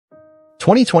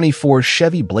2024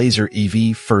 Chevy Blazer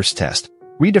EV First Test,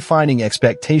 Redefining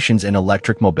Expectations in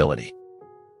Electric Mobility.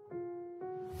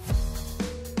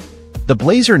 The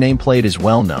Blazer nameplate is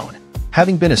well known,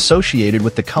 having been associated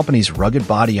with the company's rugged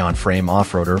body-on-frame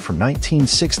off-roader from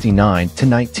 1969 to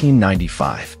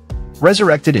 1995.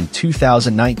 Resurrected in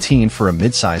 2019 for a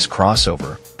midsize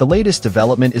crossover, the latest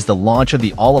development is the launch of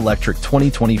the all-electric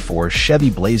 2024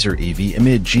 Chevy Blazer EV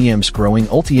amid GM's growing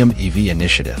Ultium EV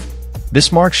initiative.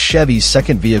 This marks Chevy's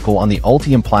second vehicle on the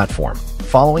Ultium platform,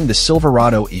 following the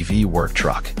Silverado EV work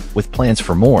truck, with plans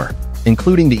for more,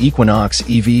 including the Equinox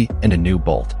EV and a new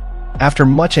Bolt. After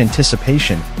much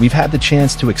anticipation, we've had the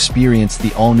chance to experience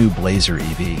the all-new Blazer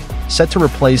EV, set to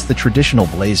replace the traditional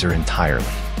Blazer entirely.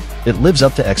 It lives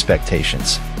up to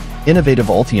expectations. Innovative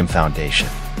Ultium Foundation.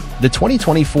 The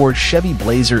 2024 Chevy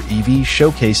Blazer EV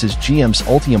showcases GM's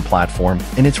Ultium platform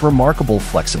and its remarkable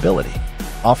flexibility,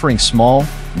 offering small,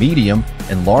 medium,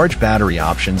 and large battery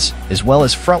options, as well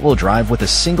as front-wheel drive with a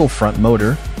single front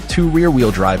motor, 2 rear-wheel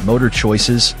drive motor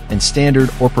choices, and standard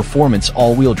or performance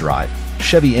all-wheel drive.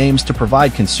 Chevy aims to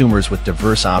provide consumers with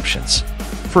diverse options.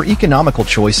 For economical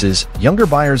choices, younger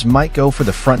buyers might go for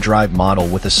the front drive model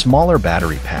with a smaller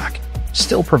battery pack,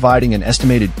 still providing an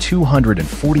estimated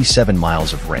 247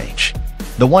 miles of range.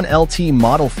 The 1LT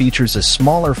model features a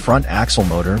smaller front axle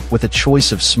motor with a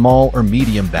choice of small or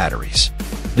medium batteries.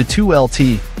 The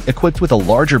 2LT, equipped with a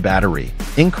larger battery,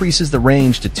 increases the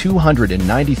range to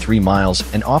 293 miles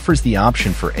and offers the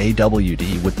option for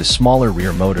AWD with the smaller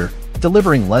rear motor,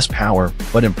 delivering less power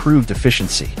but improved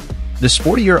efficiency. The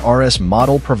sportier RS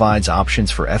model provides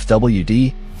options for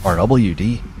FWD,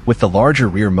 RWD with the larger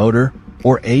rear motor,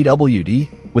 or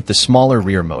AWD with the smaller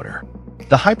rear motor.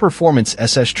 The high-performance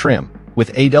SS trim,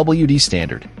 with AWD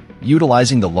standard,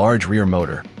 utilizing the large rear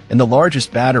motor and the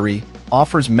largest battery,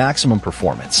 offers maximum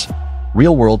performance.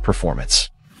 Real-world performance.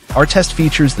 Our test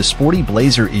features the sporty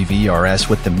Blazer EV RS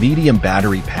with the medium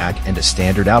battery pack and a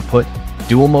standard output,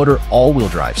 dual-motor all-wheel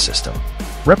drive system.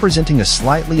 Representing a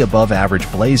slightly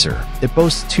above-average Blazer, it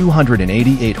boasts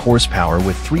 288 horsepower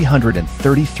with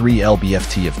 333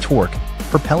 lb-ft of torque,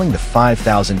 propelling the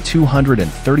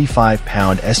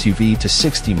 5,235-pound SUV to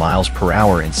 60 miles per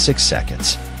hour in 6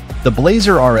 seconds. The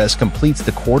Blazer RS completes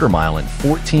the quarter mile in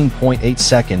 14.8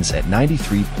 seconds at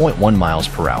 93.1 miles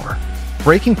per hour.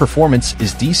 Braking performance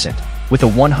is decent, with a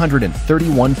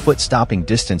 131-foot stopping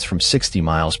distance from 60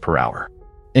 miles per hour.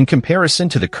 In comparison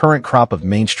to the current crop of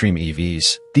mainstream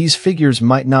EVs, these figures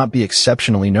might not be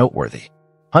exceptionally noteworthy.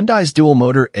 Hyundai's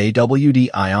dual-motor AWD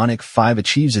Ioniq 5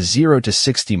 achieves a 0 to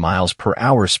 60 miles per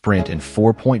hour sprint in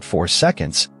 4.4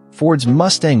 seconds, Ford's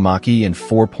Mustang Mach-E in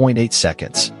 4.8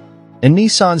 seconds, and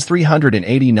Nissan's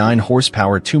 389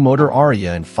 horsepower 2-motor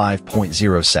Ariya in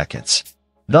 5.0 seconds.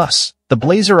 Thus, the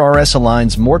Blazer RS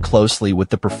aligns more closely with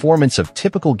the performance of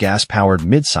typical gas-powered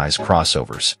midsize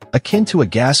crossovers, akin to a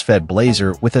gas-fed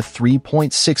Blazer with a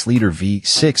 3.6-liter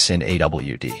V6 in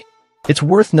AWD. It's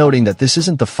worth noting that this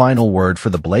isn't the final word for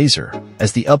the Blazer,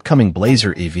 as the upcoming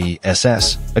Blazer EV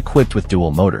SS, equipped with dual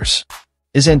motors,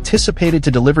 is anticipated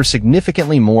to deliver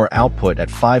significantly more output at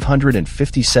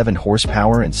 557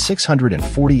 horsepower and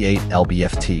 648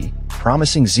 lb-ft,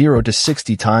 promising 0 to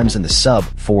 60 times in the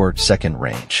sub-4-second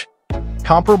range.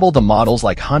 Comparable to models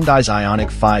like Hyundai's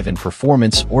Ioniq 5 in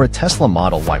performance or a Tesla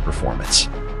Model Y performance.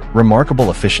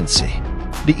 Remarkable efficiency.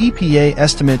 The EPA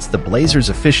estimates the Blazer's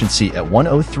efficiency at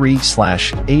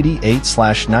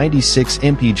 103/88/96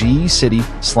 mpge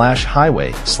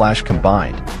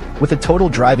city/highway/combined, with a total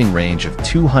driving range of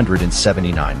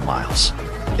 279 miles.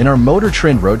 In our Motor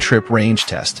Trend road trip range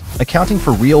test, accounting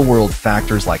for real-world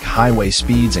factors like highway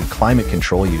speeds and climate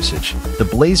control usage, the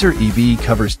Blazer EV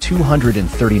covers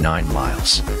 239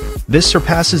 miles. This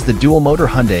surpasses the dual-motor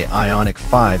Hyundai Ioniq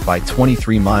 5 by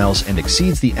 23 miles and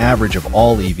exceeds the average of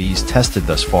all EVs tested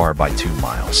thus far by 2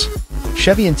 miles.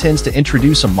 Chevy intends to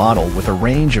introduce a model with a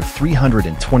range of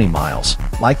 320 miles,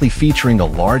 likely featuring a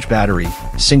large battery,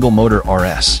 single-motor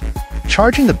RS.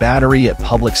 Charging the battery at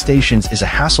public stations is a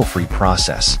hassle-free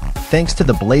process, thanks to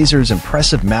the Blazer's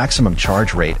impressive maximum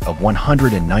charge rate of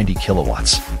 190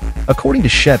 kilowatts. According to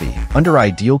Chevy, under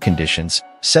ideal conditions,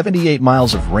 78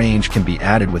 miles of range can be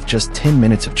added with just 10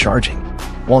 minutes of charging.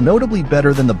 While notably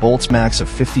better than the Bolt's max of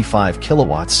 55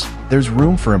 kilowatts, there's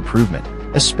room for improvement,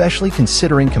 especially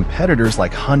considering competitors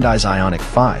like Hyundai's Ioniq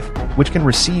 5, which can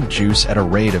receive juice at a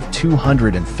rate of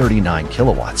 239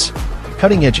 kilowatts.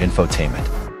 Cutting-edge infotainment.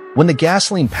 When the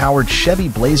gasoline-powered Chevy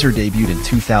Blazer debuted in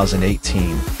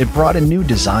 2018, it brought a new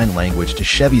design language to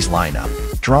Chevy's lineup,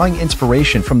 drawing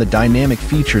inspiration from the dynamic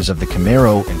features of the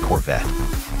Camaro and Corvette.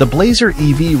 The Blazer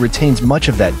EV retains much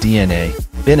of that DNA,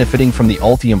 benefiting from the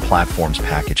Ultium platform's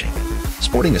packaging.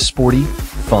 sporting a sporty,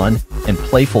 fun, and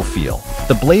playful feel.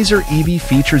 The Blazer EV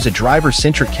features a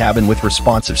driver-centric cabin with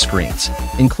responsive screens,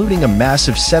 including a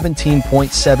massive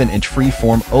 17.7-inch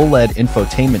freeform OLED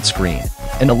infotainment screen,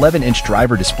 an 11-inch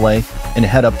driver display, and a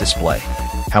head-up display.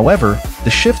 However, the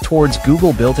shift towards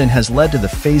Google built-in has led to the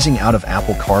phasing out of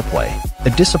Apple CarPlay, a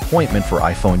disappointment for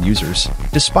iPhone users,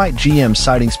 despite GM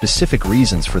citing specific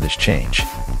reasons for this change.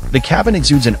 The cabin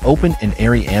exudes an open and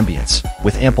airy ambience,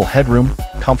 with ample headroom,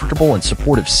 comfortable and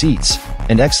supportive seats,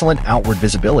 and excellent outward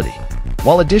visibility.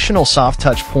 While additional soft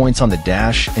touch points on the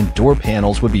dash and door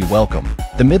panels would be welcome,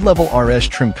 the mid-level RS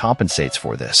trim compensates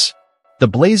for this. The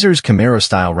Blazer's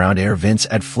Camaro-style round air vents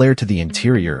add flair to the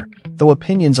interior, though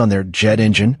opinions on their jet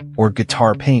engine or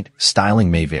guitar paint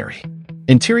styling may vary.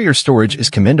 Interior storage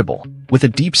is commendable, with a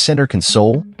deep center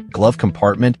console, glove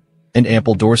compartment, and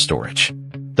ample door storage.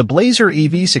 The Blazer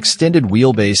EV's extended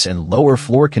wheelbase and lower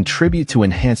floor contribute to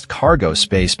enhanced cargo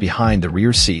space behind the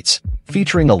rear seats,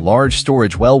 featuring a large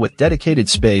storage well with dedicated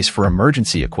space for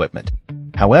emergency equipment.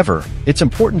 However, it's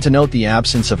important to note the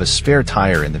absence of a spare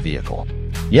tire in the vehicle.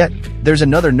 Yet, there's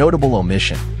another notable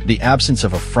omission, the absence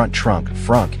of a front trunk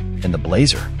in the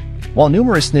Blazer. While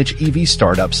numerous niche EV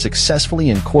startups successfully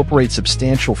incorporate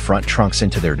substantial front trunks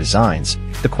into their designs,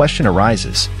 the question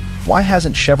arises, why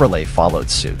hasn't Chevrolet followed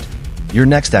suit? Your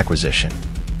next acquisition.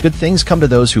 Good things come to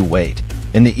those who wait,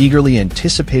 and the eagerly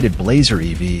anticipated Blazer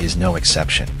EV is no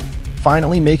exception.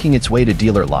 Finally making its way to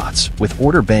dealer lots, with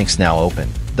order banks now open,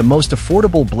 the most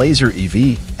affordable Blazer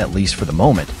EV, at least for the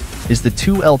moment, is the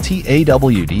 2LT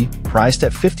AWD, priced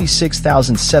at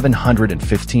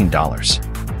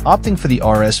 $56,715. Opting for the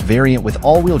RS variant with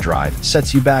all-wheel drive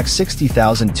sets you back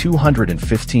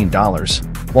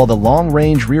 $60,215, while the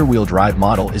long-range rear-wheel drive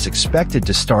model is expected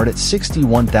to start at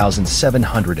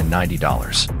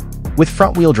 $61,790, with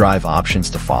front-wheel drive options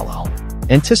to follow.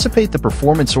 Anticipate the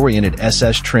performance-oriented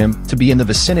SS trim to be in the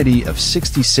vicinity of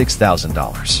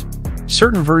 $66,000.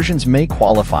 Certain versions may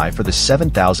qualify for the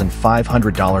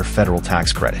 $7,500 federal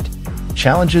tax credit.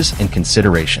 Challenges and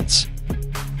considerations.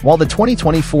 While the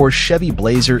 2024 Chevy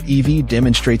Blazer EV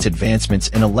demonstrates advancements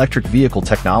in electric vehicle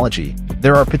technology,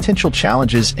 there are potential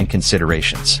challenges and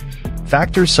considerations.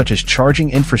 Factors such as charging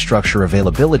infrastructure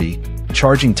availability,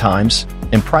 charging times,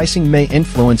 and pricing may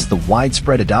influence the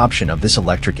widespread adoption of this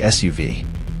electric SUV.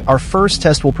 Our first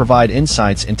test will provide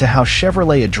insights into how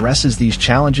Chevrolet addresses these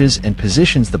challenges and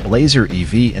positions the Blazer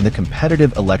EV in the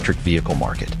competitive electric vehicle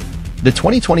market. The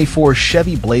 2024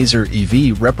 Chevy Blazer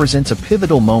EV represents a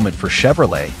pivotal moment for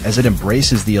Chevrolet as it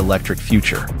embraces the electric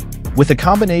future. With a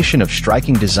combination of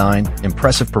striking design,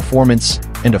 impressive performance,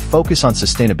 and a focus on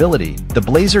sustainability, the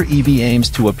Blazer EV aims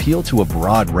to appeal to a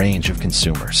broad range of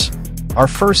consumers. Our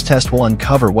first test will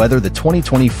uncover whether the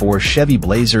 2024 Chevy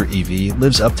Blazer EV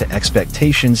lives up to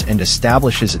expectations and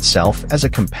establishes itself as a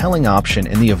compelling option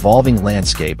in the evolving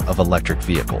landscape of electric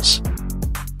vehicles.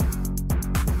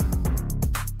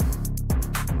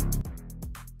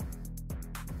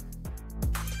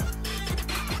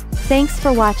 Thanks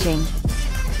for watching.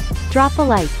 Drop a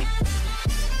like,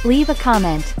 leave a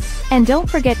comment, and don't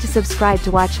forget to subscribe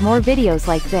to watch more videos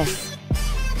like this.